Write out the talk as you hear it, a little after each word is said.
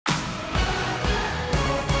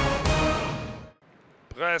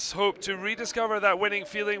Brest hoped to rediscover that winning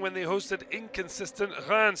feeling when they hosted inconsistent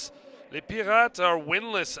Reims. Les Pirates are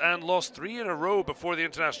winless and lost 3 in a row before the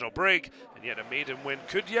international break, and yet a maiden win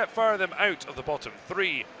could yet fire them out of the bottom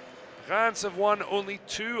 3. Reims have won only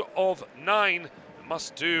 2 of 9, and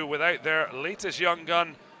must do without their latest young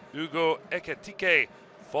gun, Hugo Ekitike,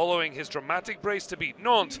 following his dramatic brace to beat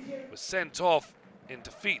Nantes, was sent off in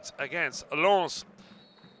defeat against Lens.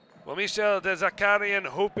 Well, Michel de Zakarian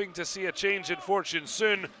hoping to see a change in fortune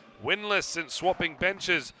soon, winless since swapping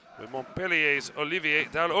benches with Montpellier's Olivier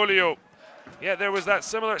Dall'Olio. Yet there was that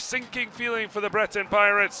similar sinking feeling for the Breton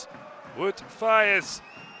Pirates. Wout FAES,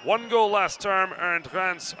 1 goal last term, earned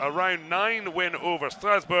Reims a round 9 win over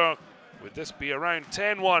Strasbourg. Would this be a round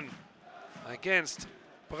 10-1 against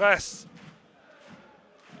Brest?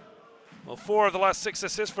 Well, 4 of the last 6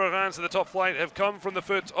 assists for Reims in the top flight have come from the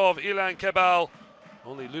foot of Ilan Kebal.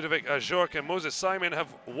 Only Ludovic Ajorc and Moses Simon have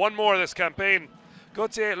 1 more this campaign.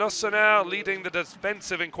 Gauthier Lassonnière leading the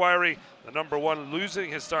defensive inquiry, the number 1 losing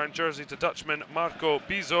his starting jersey to Dutchman Marco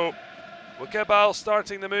BIZOT. Kebal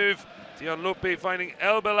starting the move, Dion Lope finding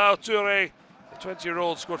El Belal Touré. The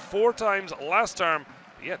 20-year-old scored 4 times last term,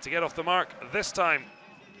 but yet to get off the mark this time.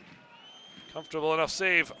 Comfortable enough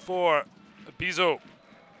save for BIZOT.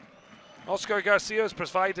 Oscar Garcia has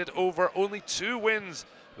provided over only 2 wins,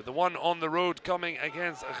 with the one on the road coming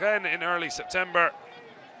against Rennes in early September.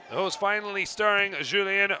 The host finally stirring,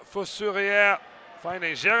 Julien FAUSSURIER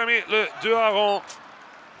finding Jérémy le DUVERNE.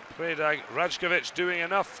 Predrag Rajkovic doing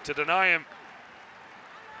enough to deny him.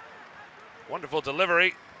 Wonderful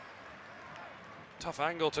delivery. Tough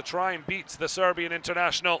angle to try and beat the Serbian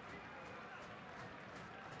international.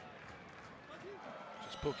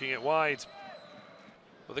 Just poking it wide.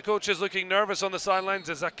 Well, the coach is looking nervous on the sidelines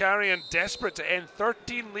as Zakarian desperate to end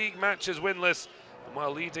 13 league matches winless, and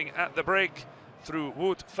while leading at the break through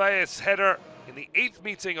Wout FAES' header in the 8th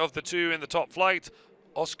meeting of the 2 in the top flight,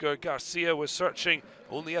 Oscar Garcia was searching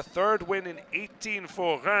only a 3rd win in 18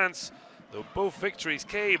 for Reims, though both victories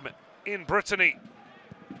came in Brittany.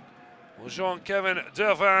 Well, Jean-Kévin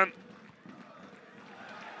Durvan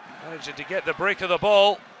managing to get the break of the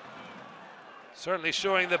ball, certainly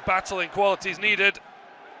showing the battling qualities needed.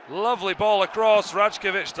 Lovely ball across.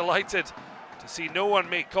 Rajkovic delighted to see no one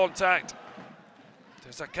make contact.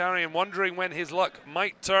 Zakarian wondering when his luck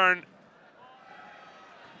might turn.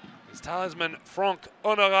 His talisman, Franck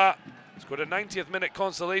HONORAT, scored a 90th minute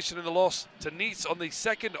consolation in the loss to Nice on the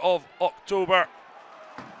 2nd of October.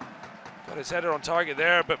 Got his header on target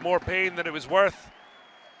there, but more pain than it was worth.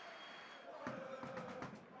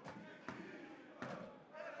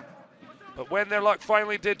 But when their luck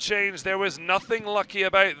finally did change, there was nothing lucky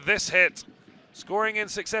about this hit. Scoring in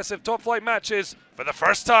successive top-flight matches for the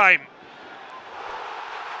first time.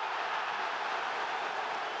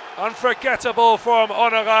 Unforgettable from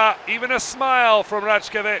HONORAT, even a smile from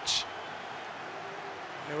Rajkovic.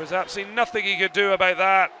 There was absolutely nothing he could do about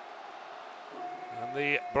that. And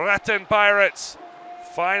the Breton Pirates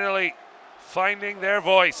finally finding their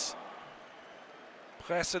voice.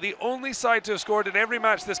 Brest are the only side to have scored in every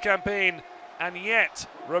match this campaign and yet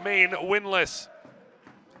remain winless.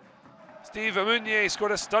 Steve MOUNIE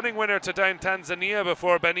scored a stunning winner to down Tanzania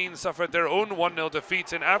before Benin suffered their own 1-0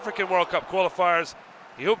 defeat in African World Cup qualifiers.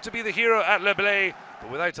 He hoped to be the hero at Le Blé,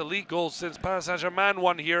 but without a league goal since Paris Saint-Germain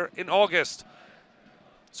won here in August.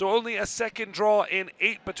 So only a 2nd draw in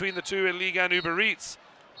 8 between the 2 in Ligue 1 Uber Eats.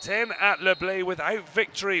 10 at Le Blé without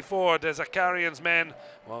victory for de Zakarian's men,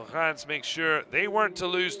 while Reims make sure they weren't to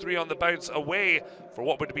lose 3 on the bounce away for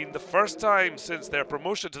what would have been the first time since their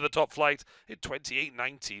promotion to the top flight in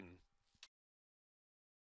 28-19.